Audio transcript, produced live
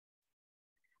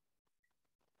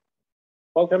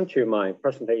Welcome to my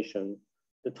presentation.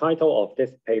 The title of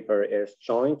this paper is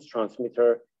Joint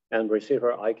Transmitter and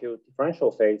Receiver IQ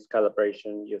Differential Phase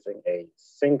Calibration using a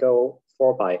single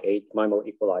 4x8 MIMO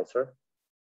equalizer.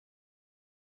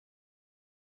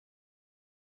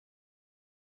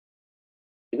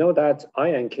 You know that I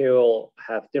and Q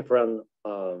have different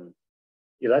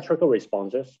electrical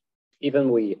responses. Even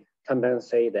we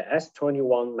compensate the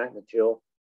S21 magnitude,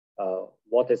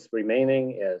 what is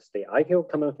remaining is the IQ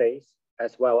common phase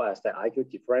as well as the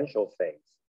IQ differential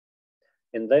phase.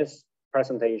 In this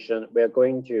presentation, we are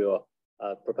going to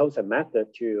propose a method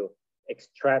to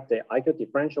extract the IQ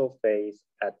differential phase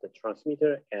at the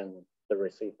transmitter and the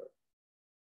receiver.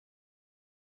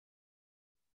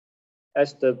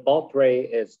 As the baud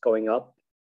rate is going up,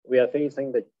 we are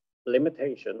facing the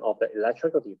limitation of the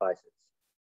electrical devices.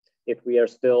 If we are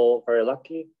still very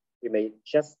lucky, we may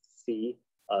just see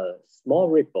small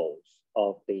ripples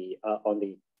of the on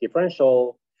the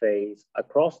differential phase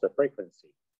across the frequency.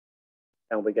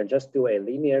 And we can just do a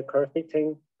linear curve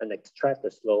fitting and extract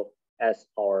the slope as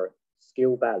our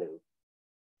skew value.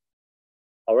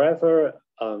 However,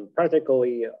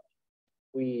 practically,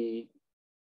 we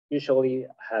usually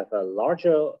have a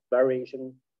larger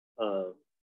variation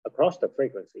across the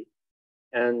frequency.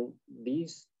 And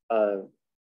these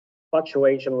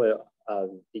fluctuation will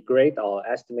degrade our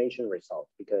estimation result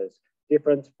because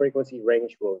different frequency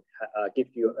range will give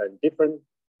you a different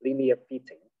linear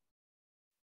fitting.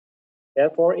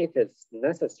 Therefore, it is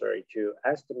necessary to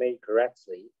estimate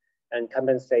correctly and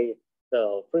compensate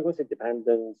the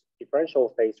frequency-dependent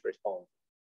differential phase response.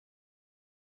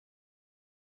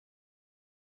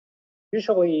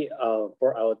 Usually,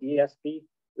 for our DSP,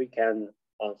 we can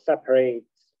separate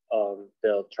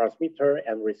the transmitter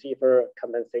and receiver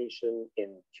compensation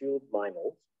in two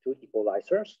MIMOs, two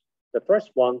equalizers. The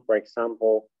first one, for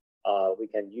example, we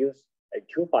can use a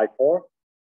 2x4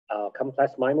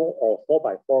 complex MIMO or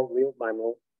 4x4 real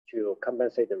MIMO to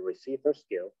compensate the receiver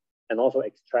skew and also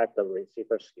extract the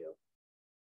receiver skew.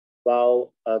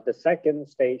 While the second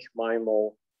stage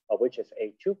MIMO, which is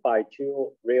a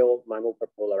 2x2 real MIMO per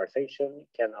polarization,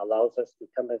 can allow us to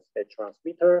compensate the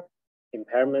transmitter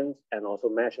impairments and also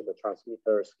measure the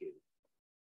transmitter skew.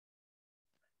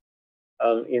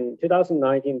 In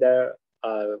 2019,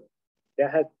 there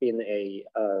had been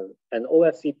an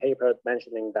OFC paper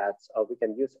mentioning that we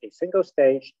can use a single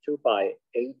stage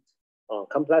 2x8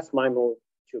 complex MIMO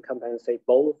to compensate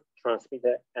both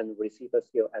transmitter and receiver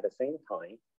skew at the same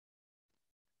time.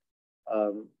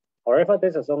 However,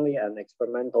 this is only an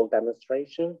experimental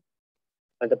demonstration,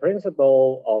 and the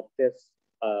principle of this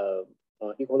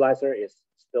equalizer is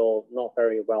still not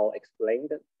very well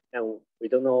explained, and we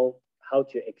don't know how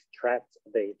to extract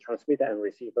the transmitter and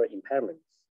receiver impairments.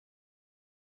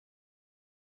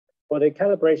 For the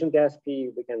calibration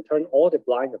DSP, we can turn all the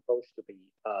blind approach to be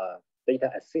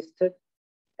data assisted,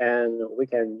 and we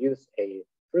can use a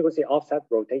frequency offset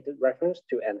rotated reference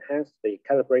to enhance the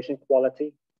calibration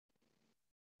quality.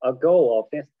 A goal of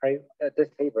this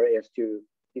paper is to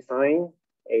design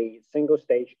a single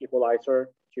stage equalizer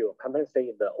to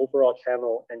compensate the overall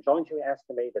channel and jointly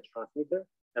estimate the transmitter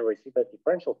and receiver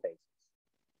differential phases.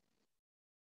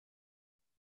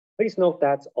 Please note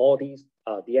that all these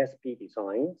DSP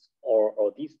designs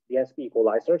or these DSP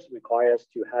equalizers require us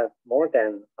to have more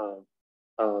than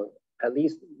at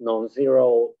least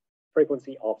non-zero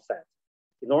frequency offset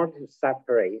in order to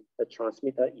separate the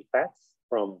transmitter effects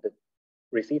from the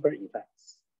receiver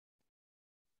effects.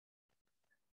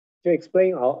 To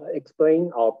explain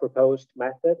our proposed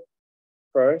method,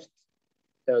 first,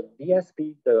 the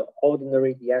DSP, the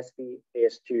ordinary DSP,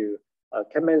 is to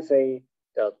compensate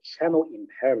the channel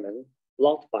impairment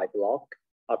block by block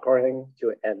according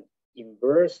to an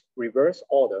reverse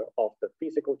order of the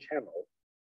physical channel.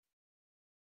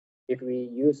 If we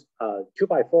use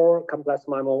 2x4 complex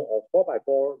MIMO or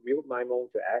 4x4 real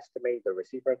MIMO to estimate the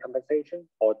receiver compensation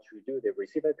or to do the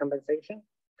receiver compensation,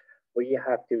 we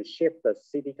have to shift the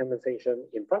CD compensation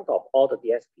in front of all the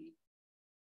DSP.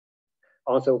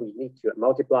 Also, we need to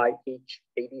multiply each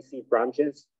ADC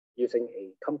branches using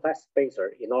a complex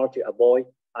spacer in order to avoid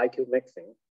IQ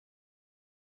mixing.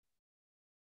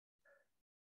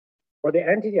 For the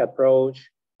entity approach,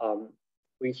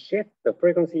 we shift the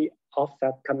frequency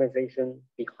offset compensation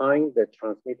behind the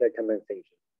transmitter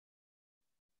compensation.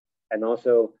 And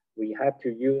also, we have to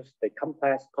use the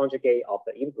complex conjugate of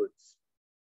the inputs.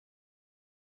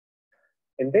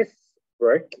 In this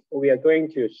work, we are going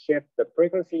to shift the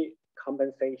frequency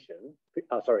compensation,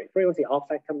 frequency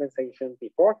offset compensation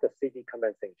before the CD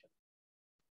compensation.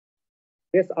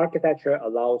 This architecture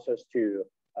allows us to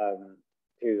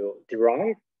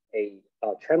derive a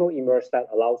channel inverse that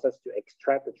allows us to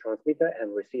extract the transmitter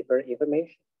and receiver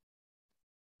information.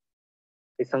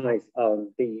 Besides,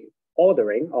 the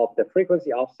ordering of the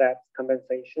frequency offset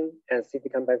compensation and CD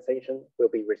compensation will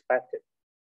be respected.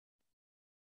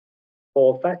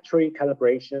 For factory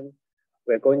calibration,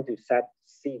 we're going to set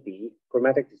CD,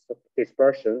 chromatic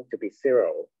dispersion, to be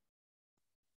 0.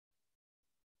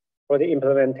 For the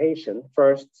implementation,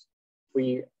 first,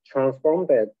 we transform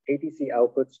the ADC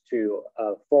outputs to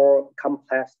 4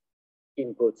 complex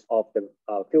inputs of the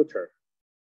filter.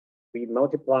 We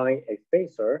multiply a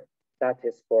phasor that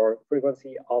is for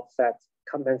frequency offset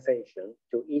compensation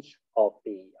to each of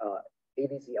the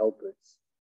ADC outputs.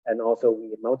 And also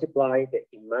we multiply the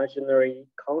imaginary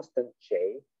constant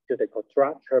J to the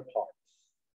quadrature parts.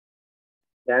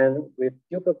 Then we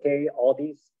duplicate all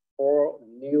these 4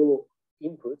 new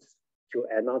inputs to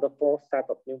another 4 set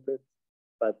of inputs,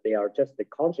 but they are just the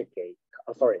conjugate,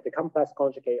 the complex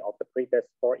conjugate of the previous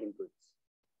 4 inputs.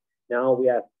 Now we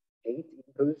have 8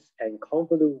 inputs and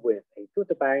convolute with a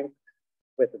filter bank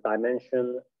with the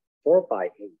dimension 4 by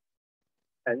 8.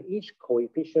 And each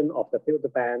coefficient of the filter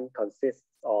band consists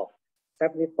of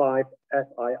 75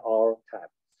 FIR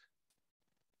taps.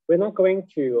 We're not going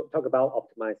to talk about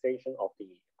optimization of the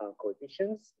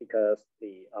coefficients because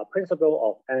the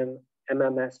principle of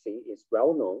MMSC is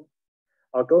well known.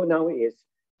 Our goal now is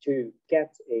to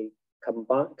get a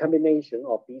combination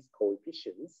of these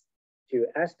coefficients to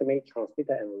estimate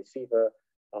transmitter and receiver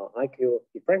IQ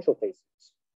differential phases.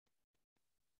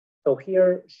 So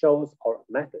here shows our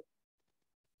method.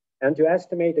 And to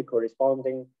estimate the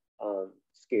corresponding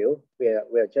scale,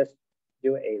 we'll just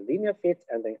do a linear fit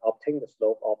and then obtain the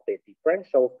slope of the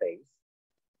differential phase.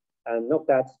 And note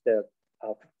that the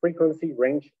frequency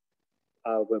range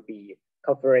will be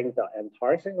covering the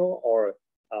entire signal or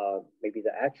maybe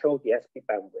the actual DSP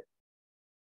bandwidth.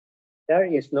 There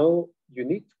is no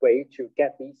unique way to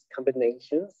get these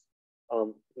combinations.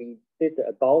 We did the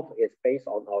above is based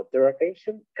on our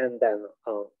derivation and then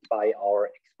by our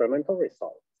experimental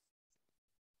results.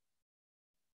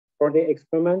 For the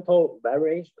experimental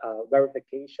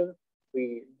verification,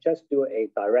 we just do a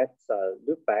direct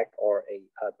loopback or a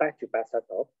back-to-back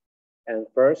setup. And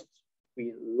first,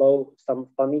 we load some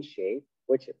funny shape,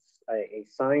 which is a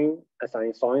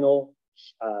sinusoidal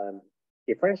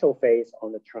differential phase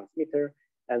on the transmitter,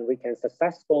 and we can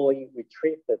successfully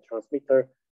retrieve the transmitter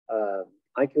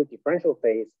IQ differential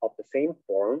phase of the same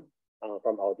form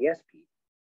from our DSP.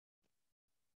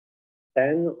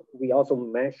 Then we also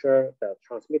measure the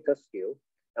transmitter skew,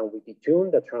 and we detune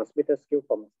the transmitter skew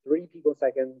from 3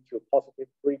 picosecond to positive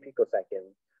 3 picosecond.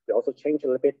 We also change a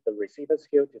little bit the receiver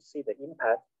skew to see the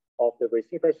impact of the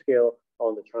receiver skew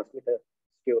on the transmitter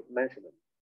skew measurement.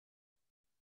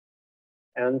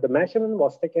 And the measurement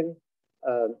was taken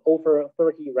over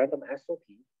 30 random SOP,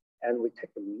 and we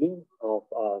take the mean of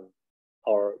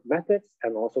our methods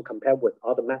and also compare with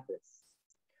other methods.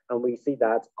 And we see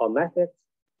that our method,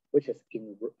 which is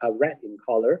in red in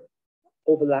color,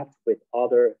 overlapped with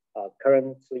other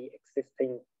currently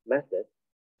existing methods.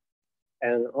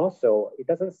 And also, it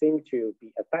doesn't seem to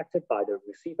be affected by the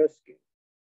receiver skew.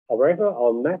 However,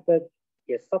 our method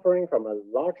is suffering from a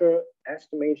larger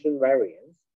estimation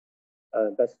variance,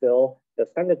 but still the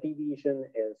standard deviation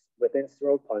is within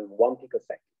 0.1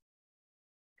 picosecond.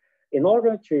 In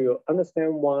order to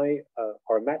understand why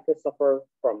our method suffers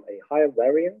from a higher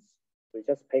variance, we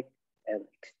just pick an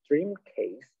extreme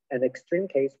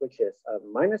case which is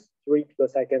 -3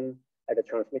 picosecond at the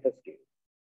transmitter skew.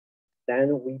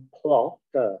 Then we plot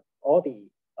all the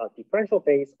differential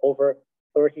phase over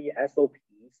 30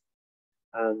 SOPs,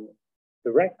 and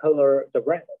the red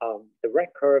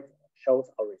curve shows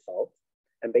our results,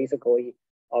 and basically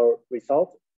our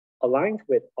results aligned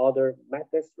with other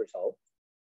methods results,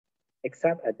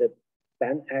 except at the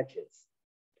band edges,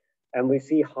 and we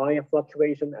see higher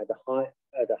fluctuation at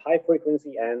the high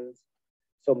frequency ends.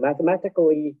 So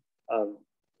mathematically,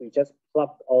 we just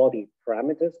plugged all the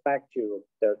parameters back to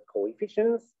the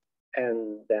coefficients,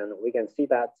 and then we can see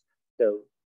that the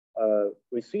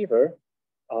receiver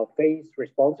phase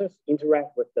responses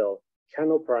interact with the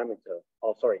channel parameter,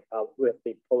 with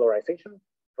the polarization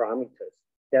parameters.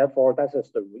 Therefore, that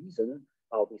is the reason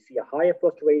we see a higher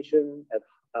fluctuation at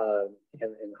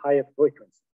and higher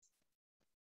frequencies.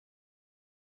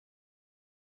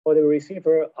 For the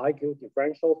receiver IQ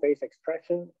differential phase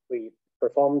extraction, we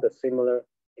performed a similar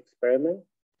experiment.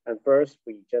 And first,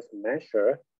 we just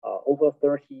measure over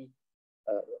 30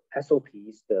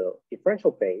 SOPs, the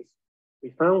differential phase.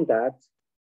 We found that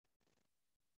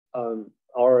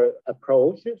our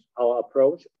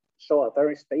approach show a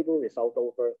very stable result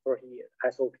over 30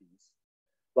 SOPs.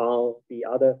 while the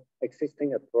other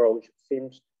existing approach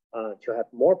seems to have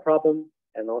more problem.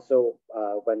 And also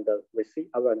when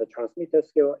the transmitter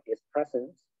skill is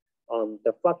present,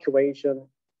 the fluctuation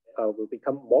will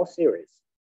become more serious.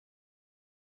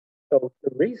 So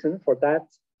the reason for that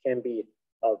can be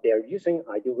they're using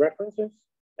ideal references,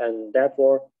 and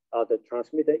therefore the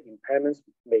transmitter impairments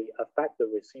may affect the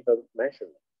receiver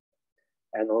measurement.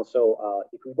 And also,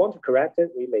 if we want to correct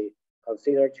it, we may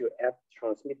consider to add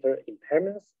transmitter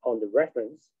impairments on the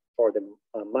reference for the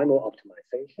MIMO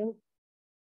optimization.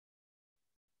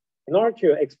 In order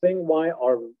to explain why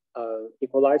our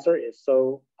equalizer is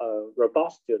so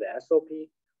robust to the SOP,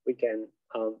 we can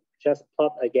just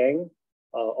plot again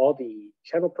all the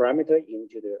channel parameter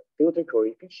into the filter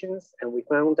coefficients, and we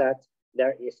found that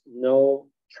there is no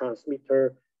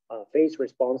transmitter phase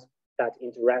response that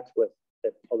interacts with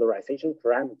the polarization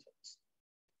parameters.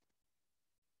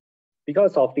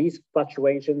 Because of these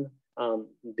fluctuations,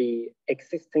 the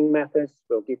existing methods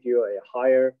will give you a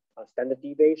higher standard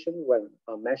deviation when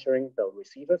measuring the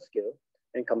receiver skill.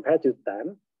 And compared to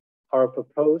them, our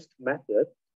proposed method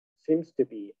seems to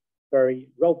be very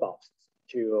robust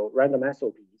to random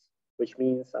SOPs, which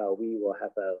means we will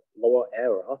have a lower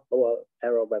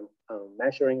error when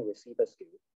measuring receiver skill.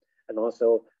 And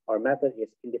also, our method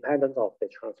is independent of the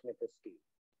transmitter skill.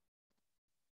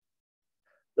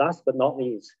 Last but not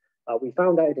least, we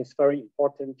found that it is very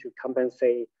important to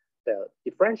compensate the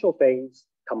differential phase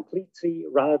completely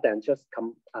rather than just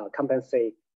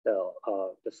compensate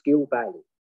the skill value.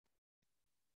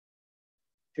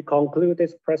 To conclude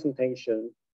this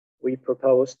presentation, we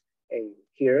proposed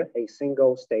here a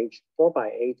single stage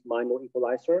 4x8 MIMO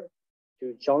equalizer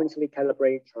to jointly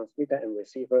calibrate transmitter and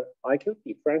receiver IQ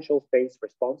differential phase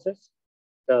responses.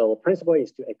 The principle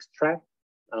is to extract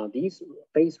these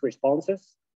phase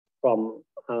responses from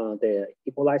the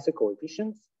equalizer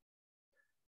coefficients.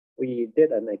 We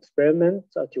did an experiment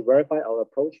to verify our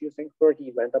approach using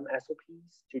 30 random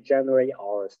SOPs to generate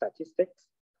our statistics.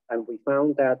 And we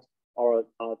found that our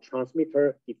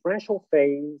transmitter differential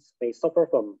phase may suffer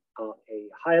from a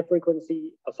higher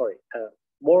frequency,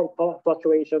 more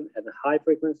fluctuation and high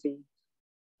frequency.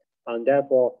 And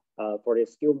therefore, for the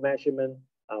skill measurement,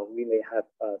 we may have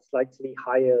a slightly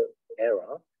higher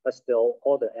error, but still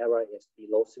all the error is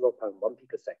below 0.1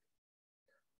 picosecond.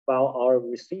 While our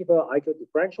receiver IQ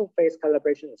differential phase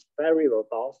calibration is very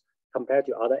robust compared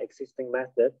to other existing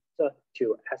methods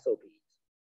to SOPs.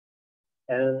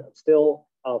 And still,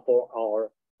 for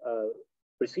our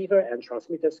receiver and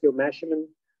transmitter skill measurement,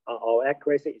 our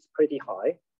accuracy is pretty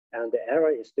high, and the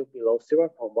error is still below 0.1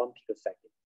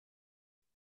 picosecond.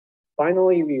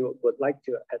 Finally, we would like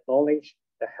to acknowledge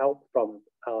the help from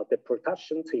the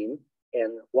production team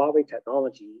in Huawei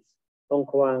Technologies,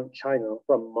 Dongguan, China,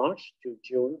 from March to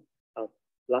June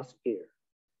last year.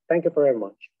 Thank you very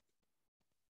much.